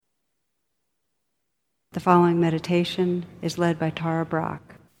The following meditation is led by Brach.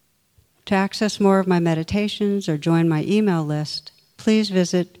 To access more of my meditations or join my email list, please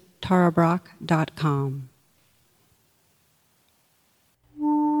visit tarabrach.com.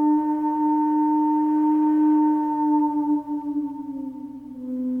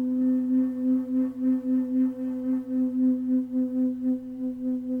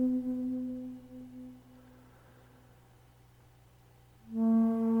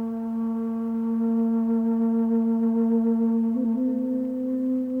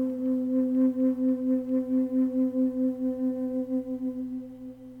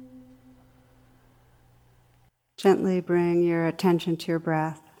 Gently bring your attention to your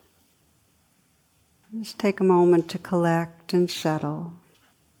breath. Just take a moment to collect and settle.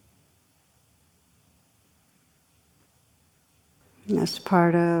 As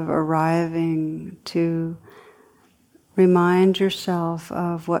part of arriving to remind yourself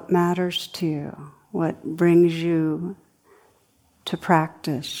of what matters to you, what brings you to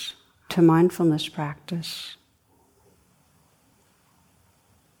practice, to mindfulness practice.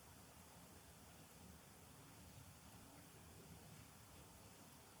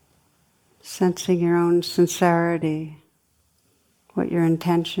 Sensing your own sincerity, what your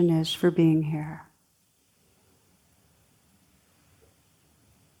intention is for being here.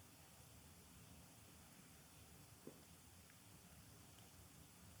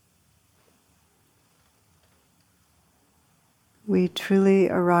 We truly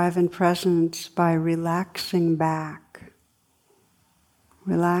arrive in presence by relaxing back.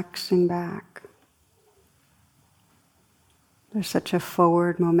 Relaxing back. There's such a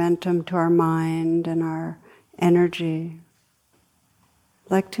forward momentum to our mind and our energy.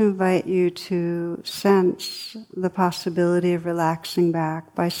 I'd like to invite you to sense the possibility of relaxing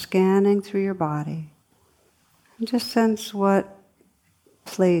back by scanning through your body. And just sense what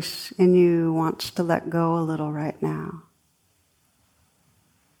place in you wants to let go a little right now.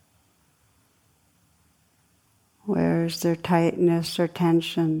 Where is there tightness or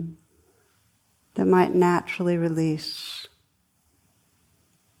tension that might naturally release?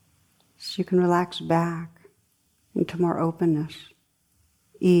 So you can relax back into more openness,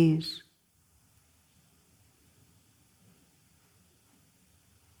 ease.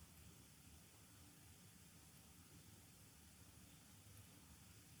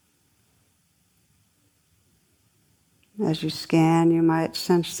 As you scan, you might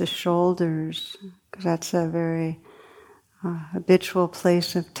sense the shoulders, because that's a very habitual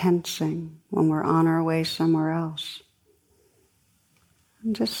place of tensing when we're on our way somewhere else.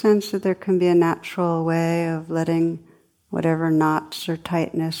 And just sense that there can be a natural way of letting whatever knots or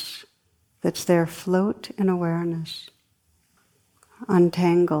tightness that's there float in awareness,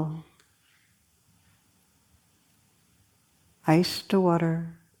 untangle, ice to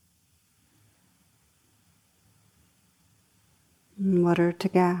water, and water to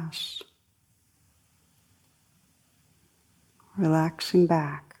gas, relaxing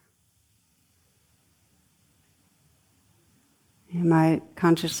back. You might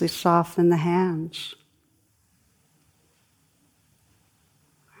consciously soften the hands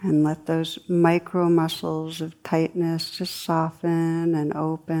and let those micro muscles of tightness just soften and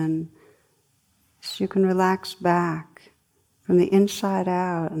open so you can relax back from the inside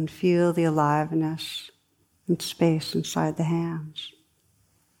out and feel the aliveness and space inside the hands.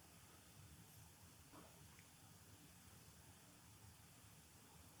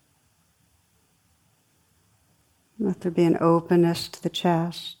 Let there be an openness to the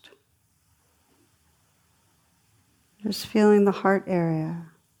chest. Just feeling the heart area.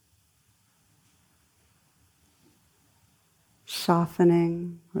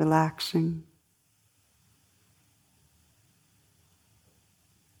 Softening, relaxing.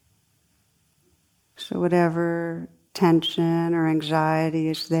 So whatever tension or anxiety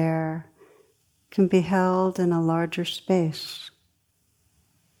is there can be held in a larger space.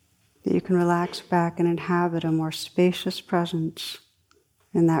 That you can relax back and inhabit a more spacious presence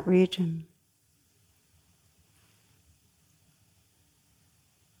in that region.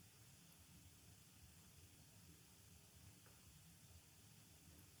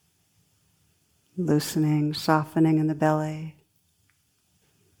 Loosening, softening in the belly.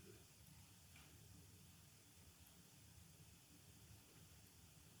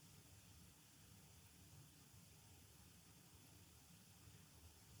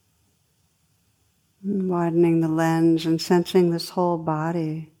 Widening the lens and sensing this whole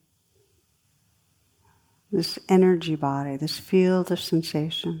body, this energy body, this field of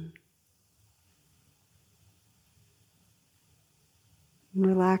sensation.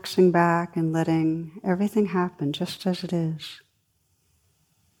 Relaxing back and letting everything happen just as it is.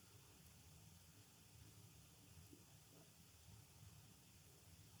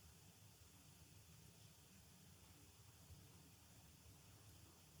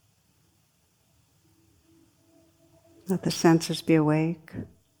 Let the senses be awake,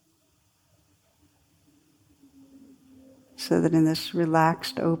 so that in this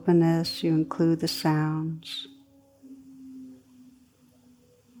relaxed openness you include the sounds.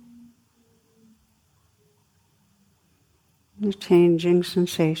 The changing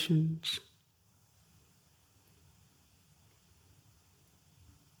sensations.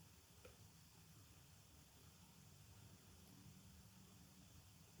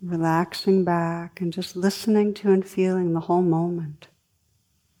 Relaxing back and just listening to and feeling the whole moment.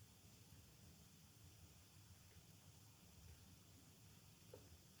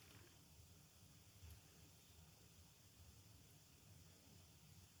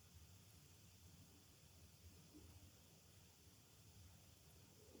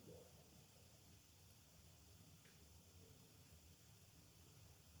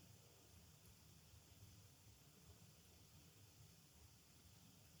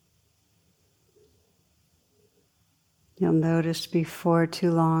 You'll notice before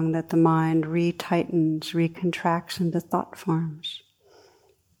too long that the mind retightens, recontracts into thought forms.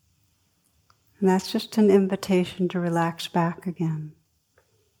 And that's just an invitation to relax back again.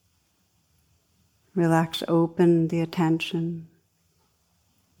 Relax, open the attention,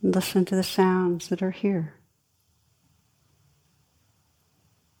 and listen to the sounds that are here.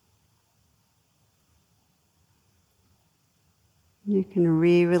 You can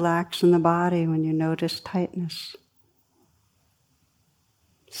relax in the body when you notice tightness.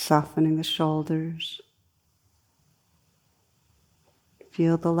 Softening the shoulders.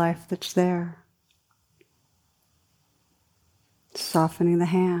 Feel the life that's there. Softening the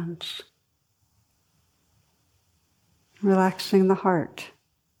hands. Relaxing the heart.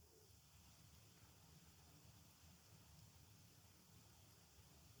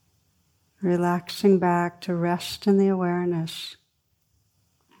 Relaxing back to rest in the awareness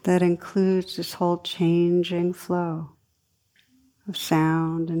that includes this whole changing flow of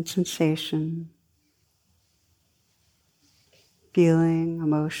sound and sensation, feeling,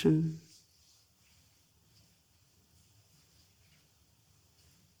 emotion.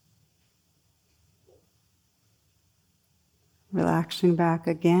 Relaxing back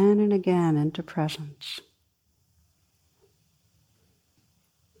again and again into presence.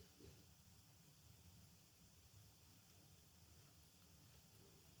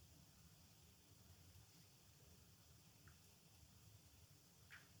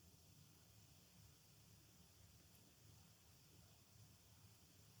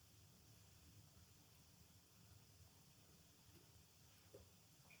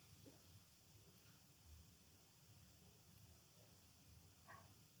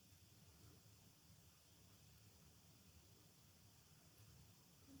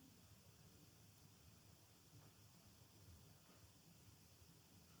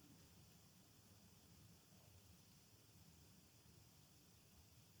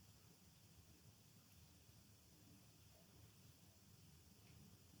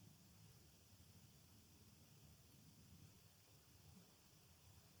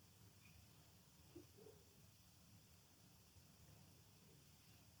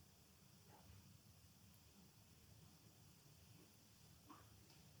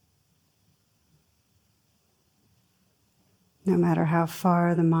 No matter how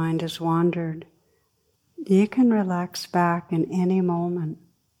far the mind has wandered, you can relax back in any moment.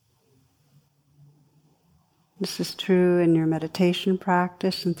 This is true in your meditation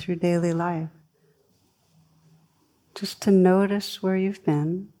practice and through daily life. Just to notice where you've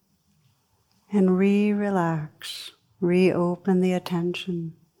been and relax, reopen the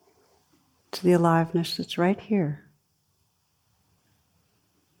attention to the aliveness that's right here.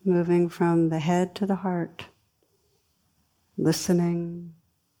 Moving from the head to the heart, listening,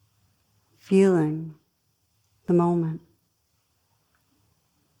 feeling the moment.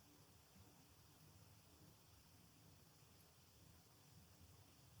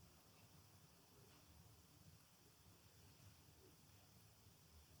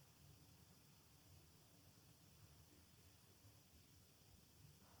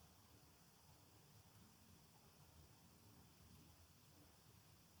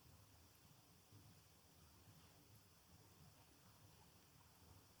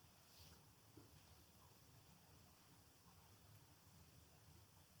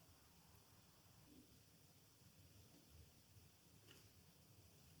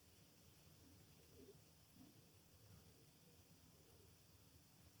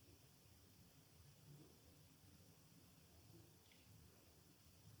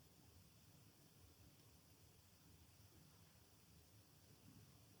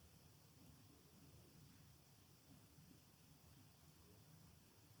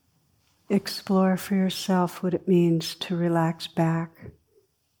 explore for yourself what it means to relax back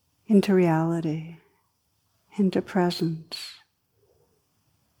into reality, into presence.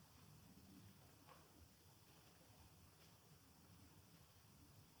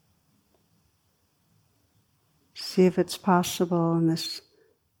 See if it's possible in this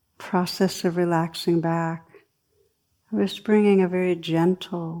process of relaxing back, just bringing a very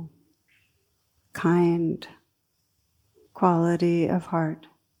gentle, kind quality of heart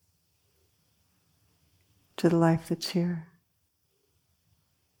to the life that's here.